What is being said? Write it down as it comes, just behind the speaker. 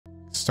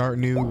Start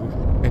new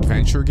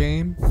adventure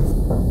game.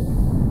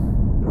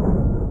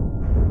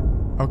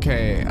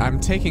 Okay, I'm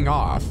taking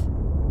off.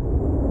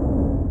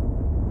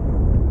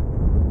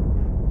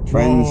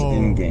 Friends Whoa.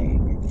 in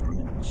game.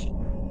 Friends.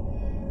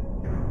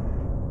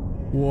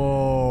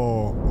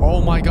 Whoa.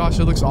 Oh my gosh,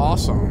 it looks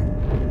awesome.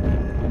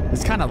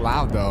 It's kind of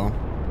loud though.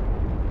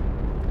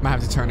 Might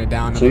have to turn it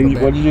down a little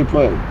bit. What did you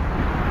put?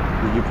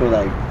 Did you put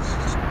like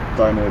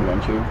start new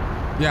adventure?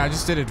 Yeah, I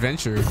just did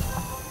adventure.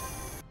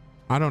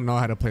 I don't know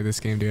how to play this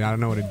game, dude. I don't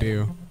know what to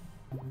do.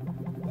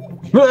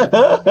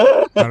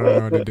 I don't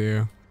know what to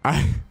do.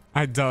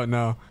 I don't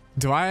know.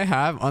 Do I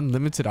have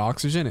unlimited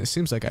oxygen? It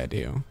seems like I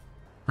do.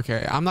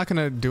 Okay, I'm not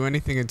gonna do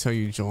anything until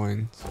you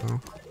join.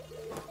 So,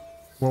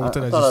 well, what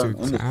did I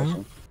just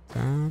do?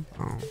 Tab?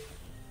 Oh.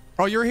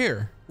 Oh, you're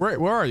here. Where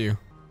are you?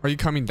 Are you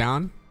coming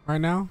down right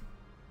now?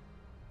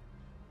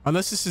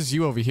 Unless this is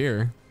you over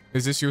here.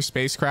 Is this your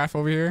spacecraft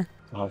over here?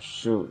 Oh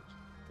shoot,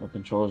 the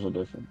controls are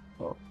different.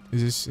 Oh.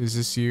 Is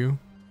this you?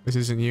 This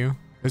isn't you.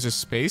 There's a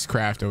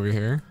spacecraft over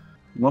here.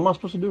 What am I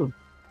supposed to do?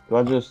 Do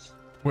I just?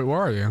 Wait, where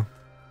are you?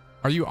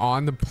 Are you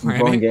on the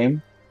planet? Join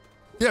game?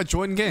 Yeah,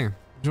 join game.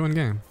 Join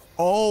game.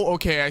 Oh,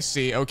 okay, I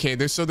see. Okay,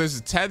 there's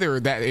a tether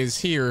that is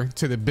here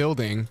to the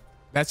building.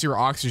 That's your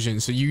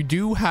oxygen. So you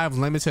do have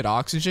limited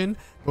oxygen,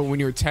 but when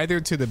you're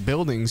tethered to the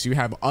buildings, you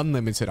have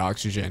unlimited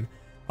oxygen.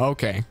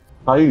 Okay.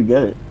 How do you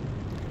get it?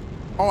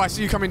 Oh, I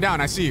see you coming down.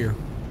 I see you.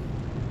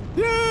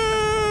 Yeah.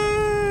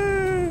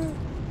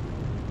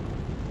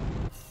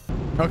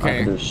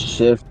 Okay. The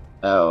shift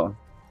L.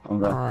 All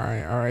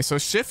right. So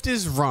shift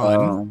is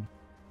run.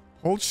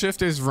 Hold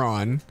shift is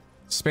run.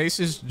 Space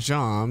is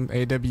jump.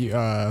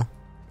 AWS.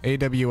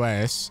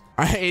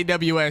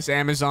 AWS,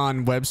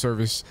 Amazon Web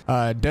Service.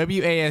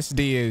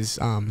 WASD is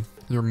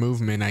your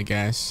movement, I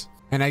guess.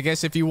 And I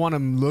guess if you want to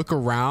look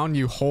around,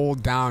 you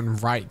hold down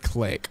right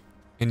click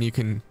and you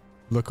can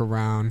look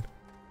around.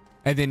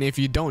 And then if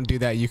you don't do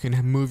that, you can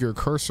move your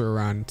cursor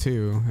around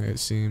too, it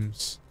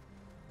seems.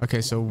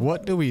 Okay, so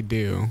what do we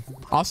do?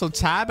 Also,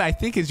 tab, I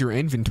think, is your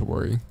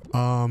inventory.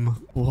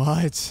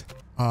 What?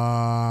 What am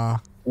I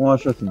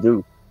supposed to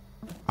do?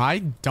 I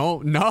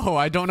don't know.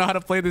 I don't know how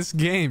to play this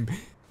game.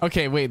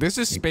 Okay, wait, there's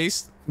this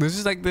space. This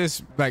is like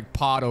this like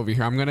pod over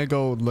here. I'm gonna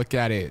go look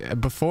at it.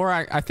 Before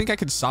I think I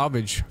could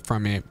salvage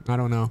from it. I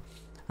don't know.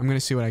 I'm gonna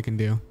see what I can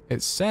do.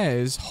 It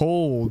says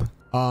hold.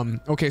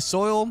 Okay,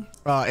 soil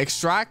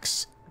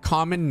extracts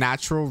common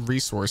natural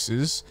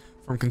resources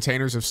from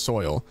containers of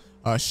soil.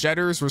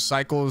 Shedders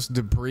recycles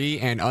debris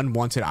and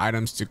unwanted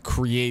items to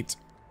create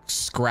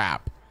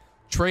scrap.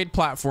 Trade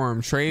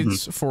platform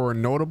trades for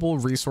notable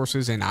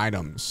resources and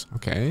items.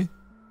 Okay.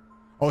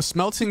 Oh,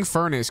 smelting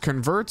furnace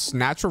converts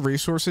natural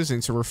resources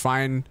into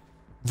refined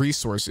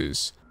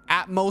resources.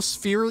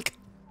 Atmospheric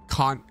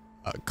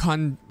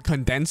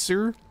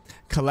condenser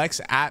collects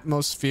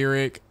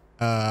atmospheric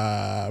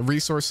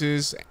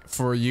resources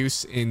for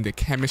use in the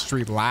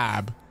chemistry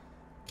lab.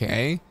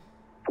 Okay.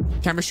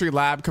 Chemistry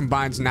lab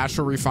combines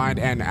natural, refined,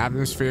 and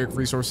atmospheric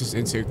resources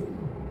into.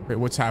 Wait,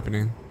 what's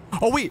happening?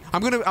 Oh wait,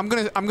 I'm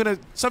gonna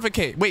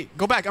suffocate. Wait,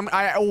 go back.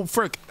 Oh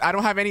frick! I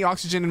don't have any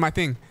oxygen in my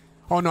thing.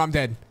 Oh no, I'm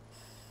dead.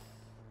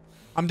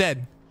 I'm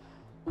dead.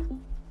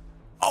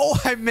 Oh,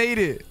 I made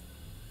it.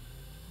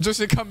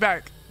 Justin, come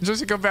back.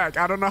 Justin, come back.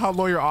 I don't know how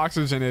low your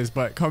oxygen is,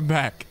 but come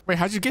back. Wait,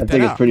 how'd you get that? I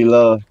think it's pretty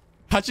low.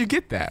 How'd you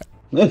get that?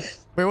 Wait,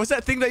 what's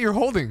that thing that you're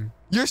holding?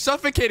 You're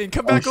suffocating.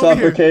 Come back over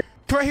here.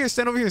 Come right here.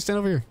 Stand over here. Stand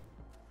over here.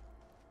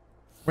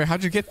 Wait,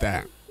 how'd you get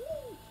that?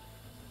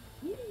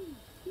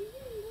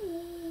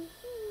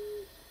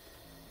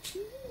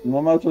 What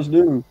am I supposed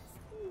to do?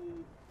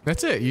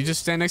 That's it. You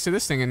just stand next to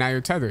this thing and now you're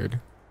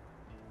tethered.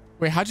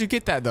 Wait, how'd you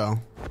get that though?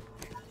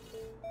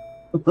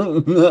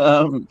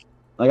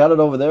 I got it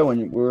over there when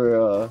you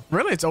were.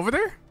 Really? It's over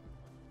there?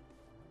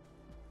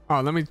 Oh,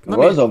 let me. It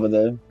was over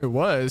there. It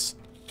was.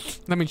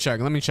 Let me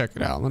check. Let me check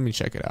it out. Let me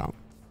check it out.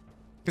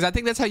 Because I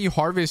think that's how you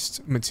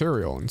harvest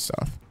material and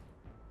stuff.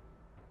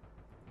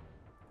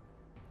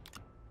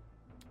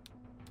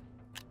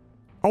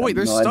 Oh wait,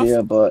 there's stuff.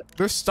 Idea, but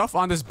there's stuff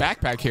on this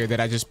backpack here that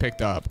I just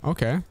picked up.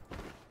 Okay.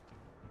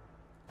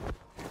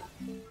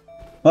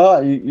 Oh,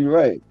 you're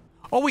right.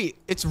 Oh wait,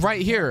 it's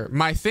right here.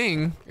 My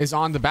thing is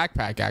on the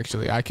backpack.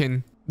 Actually,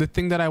 the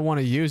thing that I want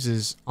to use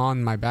is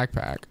on my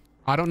backpack.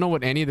 I don't know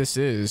what any of this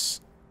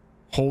is.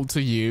 Hold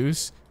to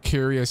use.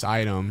 Curious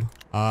item.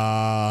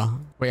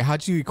 Wait,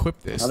 how'd you equip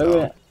this?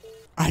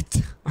 I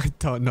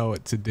don't know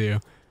what to do.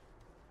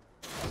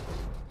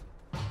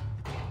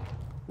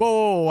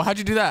 Whoa, how'd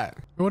you do that?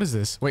 What is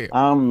this? Wait,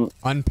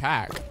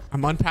 unpack.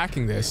 I'm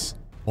unpacking this.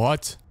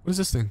 What is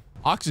this thing?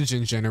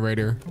 Oxygen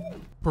generator.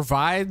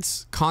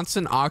 Provides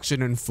constant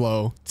oxygen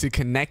flow to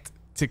connect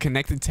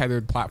connected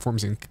tethered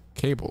platforms and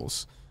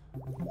cables.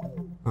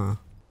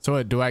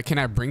 So can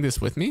I bring this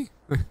with me?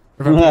 If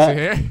I place it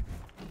here?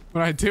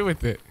 What do I do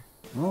with it?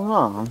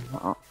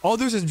 Oh,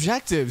 there's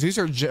objectives. These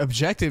are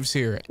objectives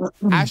here.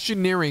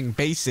 Astroneering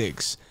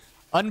basics.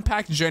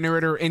 Unpack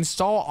generator.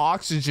 Install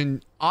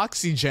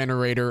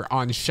oxygenerator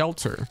on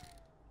shelter.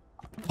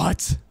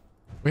 What?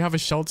 We have a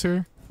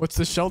shelter? What's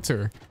the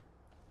shelter?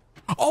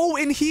 Oh,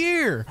 in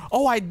here.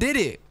 Oh, I did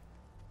it.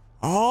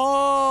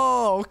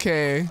 Oh,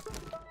 okay.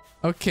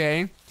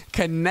 Okay.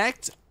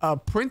 Connect a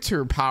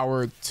printer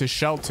power to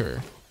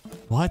shelter.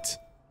 What?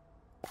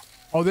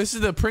 Oh, this is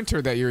the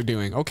printer that you're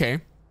doing.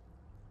 Okay.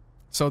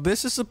 So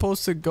this is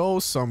supposed to go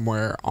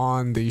somewhere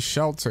on the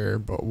shelter,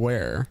 but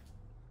where?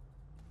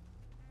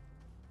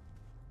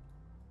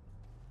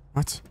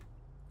 What?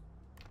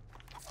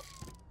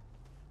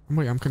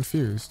 Wait, I'm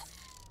confused.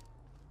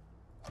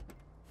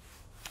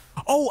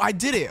 Oh, I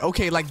did it.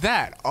 Okay, like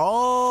that.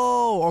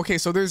 Oh, okay.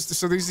 So there's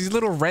these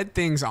little red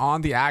things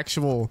on the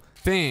actual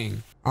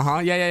thing. Uh-huh.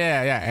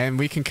 Yeah. And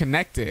we can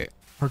connect it.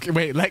 Okay,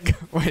 wait, let go.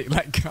 Wait,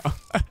 let go.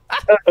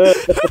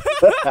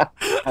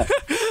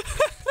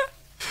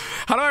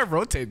 How do I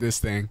rotate this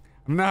thing?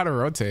 I don't know how to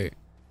rotate.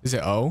 Is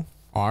it O?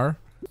 R?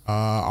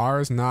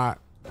 R is not,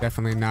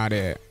 definitely not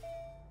it.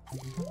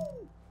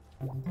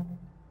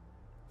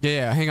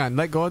 Yeah, hang on.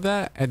 Let go of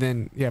that and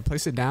then, yeah,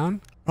 place it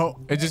down. Oh,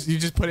 you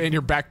just put it in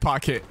your back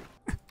pocket.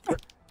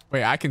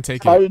 Wait, I can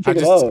take it. How did you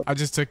take it out? I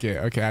just took it.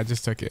 Okay, I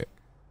just took it.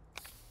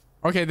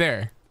 Okay,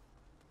 there.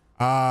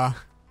 I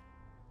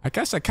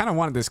guess I kind of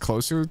wanted this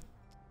closer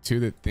to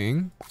the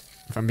thing.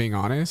 If I'm being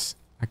honest,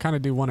 I kind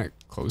of do want it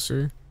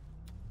closer.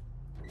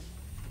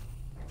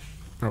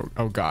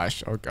 Oh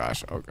gosh.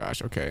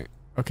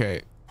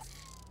 Okay.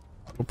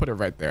 We'll put it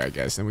right there, I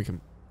guess, and we can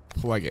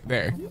plug it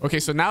there. Okay,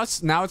 so now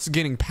it's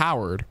getting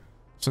powered.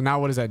 So now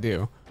what does that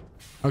do?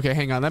 Okay,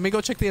 hang on. Let me go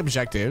check the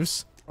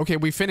objectives. Okay,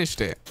 we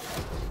finished it.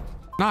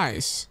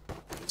 Nice.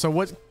 So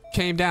what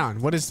came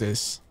down? What is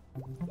this?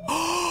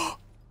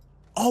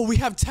 Oh, we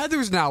have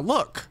tethers now.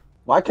 Look.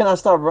 Why can't I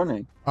stop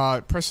running?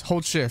 Press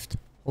hold shift.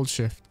 Hold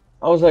shift.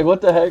 I was like,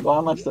 what the heck? Why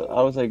am I still?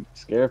 I was like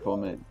scared for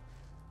a minute.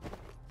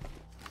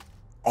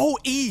 Oh,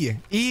 E.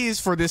 E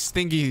is for this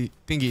thingy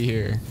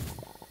here.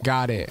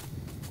 Got it.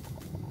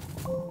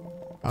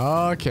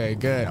 Okay,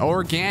 good.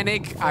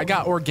 Organic. I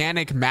got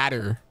organic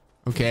matter.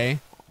 Okay.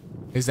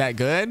 Is that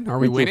good? Are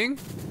we winning?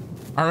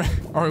 Are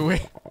we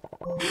winning?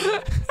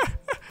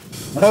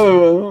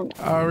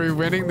 Are we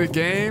winning the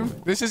game?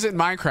 This isn't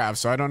Minecraft,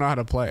 so I don't know how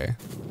to play.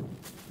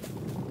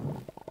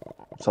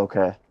 It's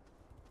okay.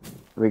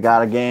 We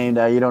got a game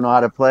that you don't know how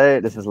to play.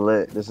 This is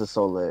lit. This is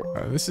so lit.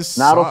 This is.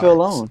 Now I don't feel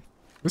alone.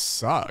 This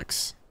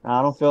sucks. Now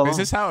I don't feel alone. Is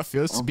this how it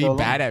feels to be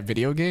bad at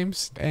video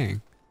games?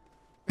 Dang.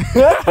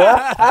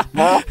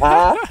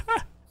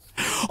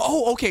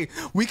 Oh, okay.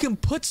 We can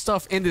put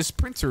stuff in this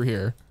printer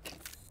here.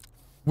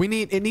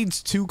 It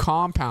needs 2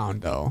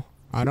 compound though.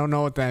 I don't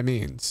know what that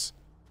means.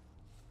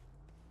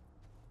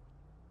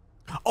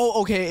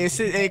 Oh, okay.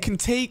 It can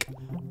take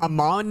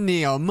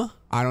ammonium.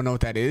 I don't know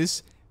what that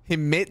is.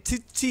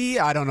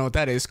 Humidity. I don't know what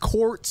that is.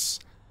 Quartz.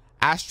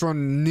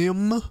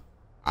 Astroneer.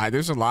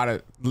 There's a lot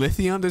of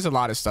lithium. There's a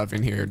lot of stuff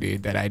in here,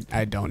 dude, that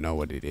I don't know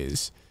what it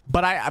is.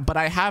 But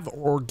I have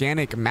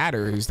organic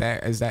matter. Is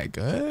that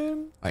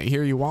good? Like,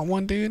 here, you want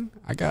one, dude?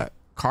 I got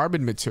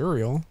carbon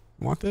material.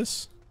 You want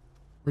this?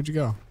 Where'd you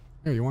go?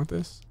 Here, you want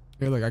this?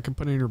 Here, look, I can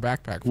put it in your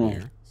backpack from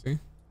here. See?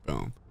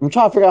 Boom. I'm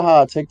trying to figure out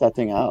how to take that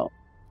thing out.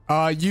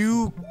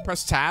 You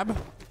press tab.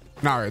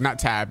 No, not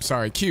tab.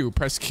 Sorry, Q.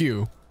 Press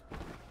Q.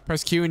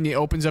 Press Q and it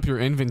opens up your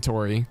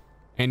inventory,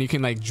 and you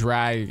can like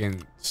drag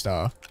and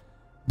stuff.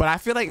 But I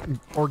feel like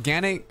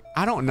organic.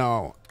 I don't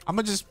know. I'm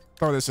gonna just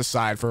throw this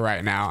aside for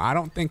right now. I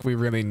don't think we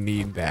really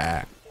need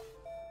that.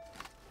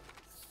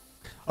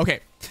 Okay.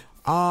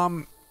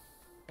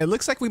 It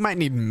looks like we might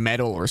need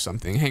metal or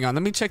something. Hang on.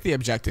 Let me check the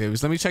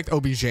objectives. Let me check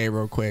OBJ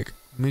real quick.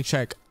 Let me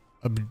check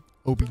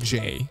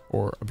OBJ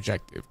or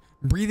objective.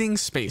 Breathing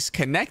space.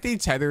 Connect a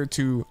tether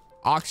to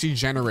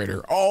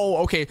oxygenerator. Oh,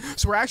 okay.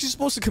 So we're actually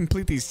supposed to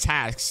complete these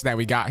tasks that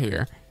we got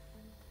here.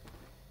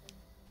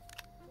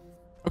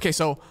 Okay,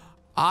 so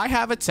I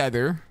have a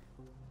tether.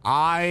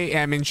 I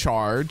am in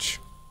charge.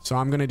 So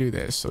I'm going to do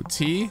this. So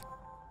T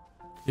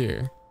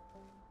here.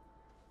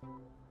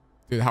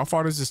 Dude, how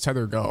far does this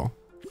tether go?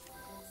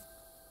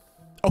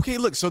 Okay,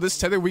 look. So this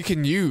tether we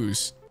can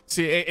use.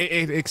 See,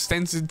 it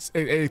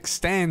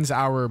extends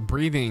our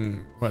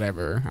breathing,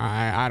 whatever.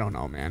 I don't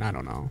know, man. I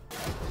don't know.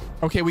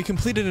 Okay, we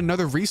completed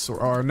another resource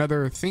or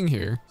another thing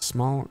here.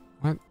 Small.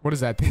 What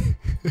is that thing?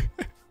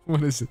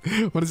 What is it?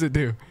 What does it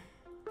do?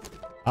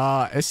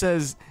 It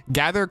says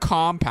gather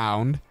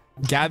compound,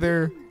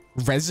 gather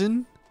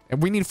resin.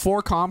 And we need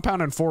 4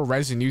 compound and 4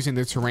 resin using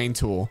the terrain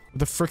tool. What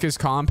the frick is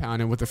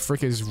compound and what the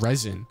frick is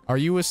resin? Are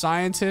you a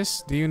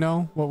scientist? Do you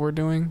know what we're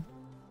doing,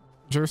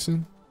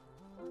 Jerson?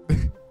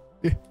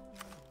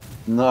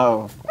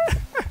 No.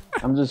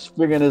 I'm just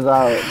figuring this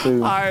out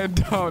too. I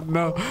don't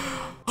know.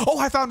 Oh,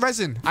 I found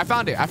resin. I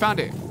found it. I found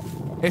it.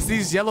 It's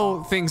these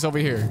yellow things over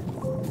here.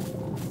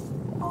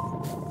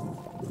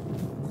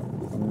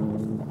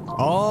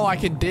 Oh, I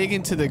can dig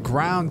into the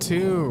ground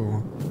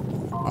too.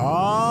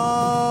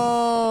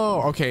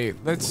 Oh, okay.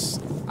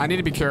 I need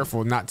to be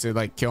careful not to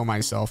like kill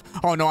myself.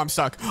 Oh no, I'm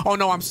stuck. Oh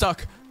no, I'm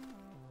stuck.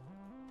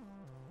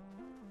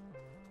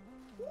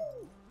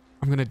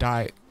 I'm gonna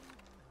die.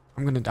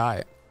 I'm gonna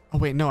die. Oh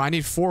wait, no, I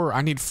need 4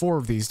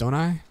 of these, don't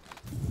I?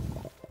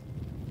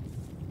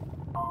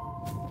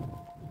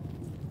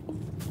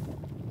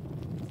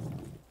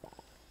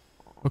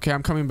 Okay,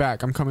 I'm coming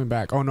back. I'm coming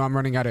back. Oh no, I'm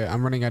running out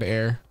of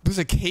air. There's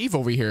a cave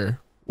over here.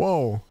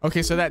 Whoa.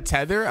 Okay, so that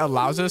tether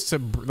allows us to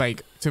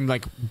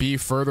be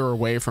further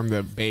away from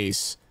the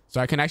base. So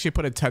I can actually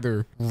put a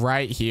tether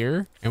right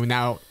here, and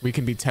now we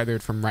can be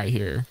tethered from right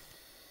here.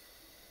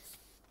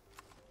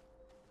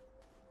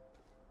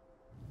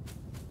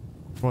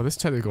 Well, this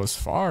tether goes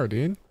far,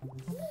 dude.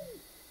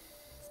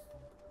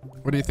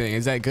 What do you think?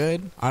 Is that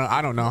good?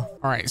 I don't know.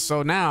 All right,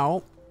 so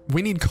now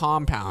we need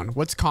compound.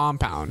 What's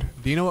compound?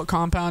 Do you know what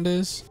compound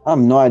is? I have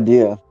no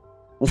idea.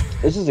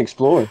 Let's just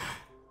explore.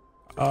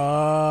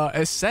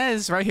 It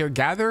says right here,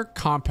 gather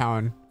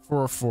compound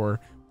 404.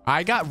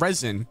 I got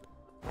resin.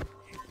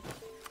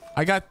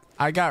 I got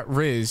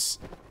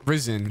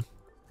resin.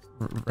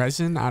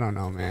 Resin? I don't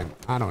know, man.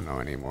 I don't know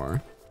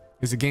anymore.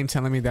 Is the game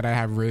telling me that I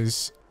have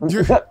riz?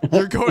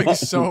 You're going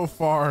so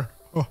far.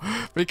 Oh,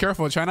 be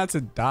careful. Try not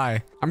to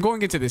die. I'm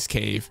going into this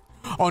cave.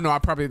 Oh no,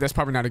 that's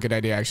probably not a good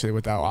idea actually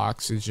without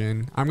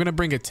oxygen. I'm gonna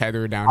bring a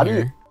tether down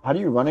here. How do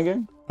you run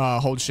again?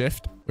 Hold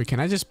shift. Wait, can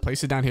I just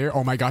place it down here?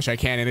 Oh my gosh, I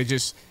can, and it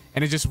just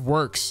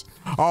works.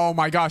 Oh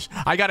my gosh,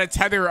 I got a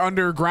tether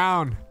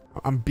underground.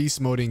 I'm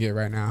beast moding it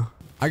right now.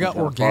 I got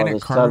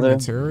organic carbon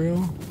material.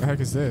 What the heck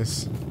is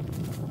this?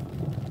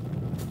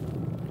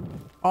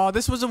 Oh,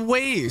 this was a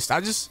waste.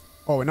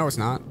 Oh wait, no, it's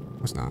not.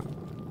 It's not.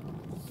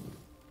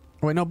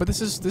 Oh, wait, no, but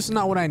this is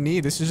not what I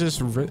need. This is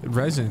just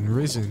riz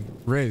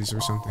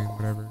or something,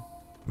 whatever.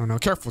 I don't know.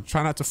 Careful.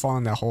 Try not to fall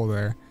in that hole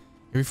there.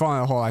 If you fall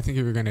in that hole, I think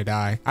you're gonna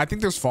die. I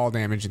think there's fall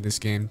damage in this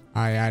game.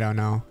 I don't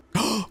know.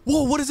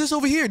 Whoa, what is this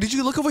over here? Did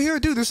you look over here?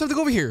 Dude, there's something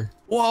over here.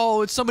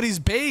 Whoa, it's somebody's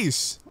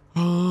base.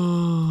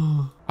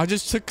 I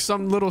just took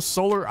some little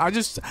solar. I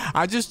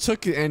just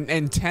took an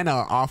antenna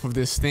off of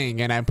this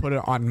thing and I put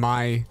it on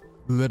my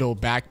little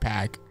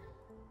backpack.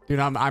 Dude,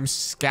 I'm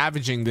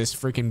scavenging this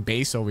freaking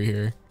base over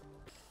here.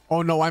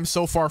 Oh no, I'm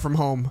so far from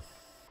home.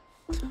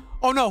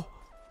 Oh no.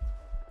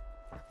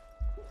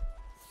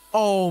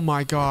 Oh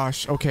my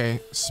gosh.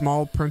 Okay,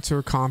 small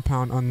printer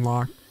compound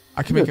unlocked.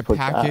 I can make a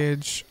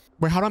package.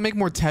 Wait, how do I make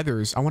more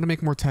tethers? I want to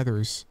make more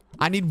tethers.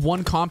 I need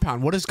one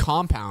compound. What is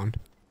compound?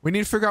 We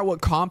need to figure out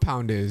what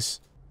compound is.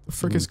 The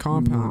frick is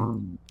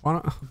compound?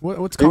 What's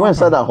compound? You went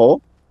inside that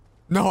hole?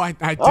 No, I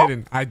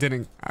didn't. I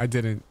didn't.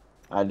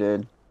 I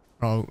did.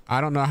 Oh,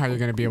 I don't know how you're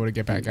gonna be able to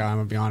get back out. I'm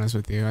gonna be honest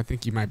with you. I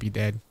think you might be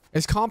dead.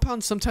 Is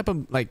compound some type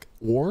of like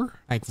ore?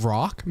 Like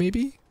rock,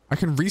 maybe? I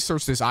can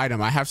research this item.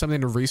 I have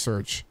something to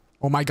research.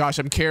 Oh my gosh,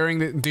 I'm carrying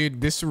the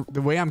dude.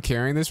 The way I'm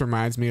carrying this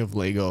reminds me of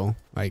Lego,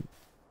 like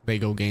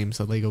Lego games,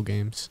 the Lego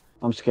games.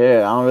 I'm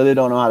scared. I really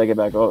don't know how to get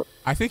back up.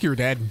 I think you're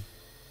dead.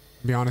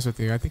 To be honest with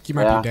you, I think you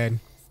might be dead.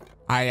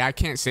 I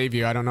can't save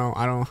you. I don't know.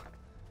 I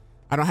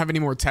don't have any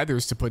more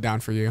tethers to put down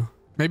for you.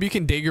 Maybe you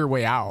can dig your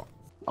way out.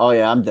 Oh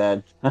yeah, I'm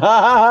dead.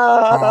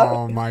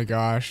 Oh my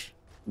gosh.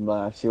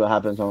 But see what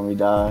happens when we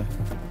die.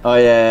 Oh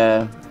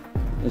yeah,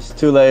 it's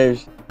too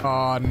late.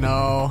 Oh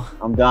no.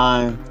 I'm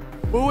dying.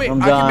 Wait,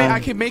 I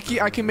can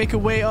make a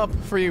way up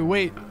for you.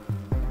 Wait.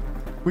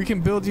 We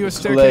can build you a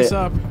staircase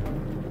up.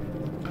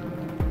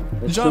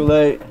 It's too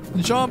late.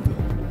 Jump.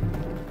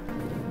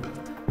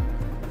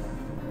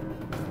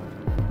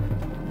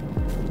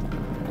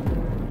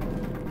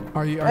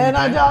 Are you I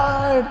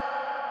died.